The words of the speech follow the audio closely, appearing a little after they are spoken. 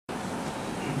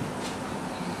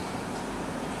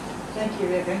Thank you,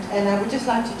 Reverend. And I would just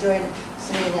like to join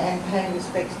Selena in paying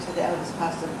respect to the elders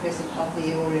past and present of the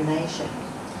Eora Nation.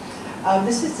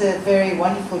 This is a very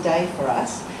wonderful day for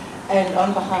us, and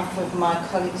on behalf of my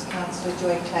colleagues, Councillor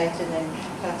Joy Clayton and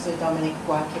Councillor Dominic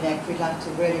Wakinak, we'd like to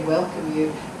really welcome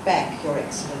you back, Your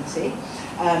Excellency.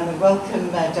 Welcome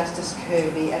Justice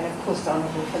Kirby and of course the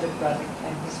Honourable Phillip Ruddock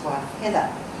and his wife Heather.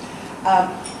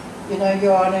 You know,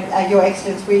 Your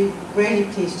Excellency, we're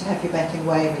really pleased to have you back in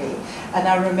Waverley, and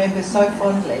I remember so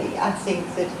fondly, I think,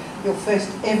 that your first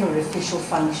ever official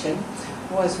function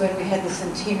was when we had the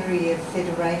centenary of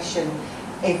Federation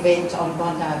event on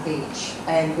Bondi Beach,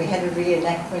 and we had a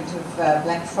reenactment of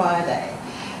Black Friday,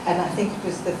 and I think it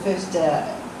was the first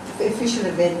official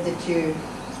event that you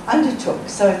undertook,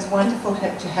 so it's wonderful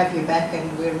to have you back,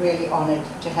 and we're really honoured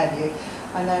to have you.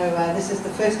 I know this is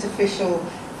the first official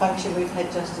function we've had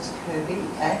Justice Kirby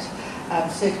at,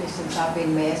 certainly since I've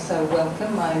been Mayor, so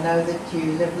welcome. I know that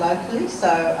you live locally, so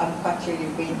I'm quite sure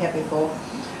you've been here before.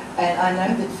 And I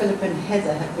know that Phillip and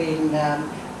Heather have been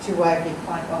to Waverley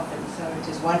quite often, so it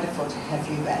is wonderful to have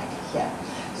you back here.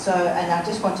 So, and I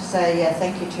just want to say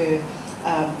thank you to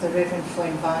the Reverend for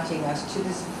inviting us to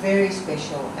this very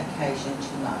special occasion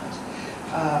tonight.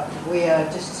 We are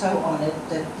just so honoured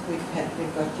that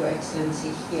we've got Your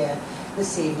Excellency here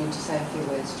this evening to say a few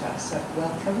words to us. So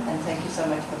welcome, and thank you so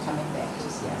much for coming back to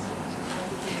see us.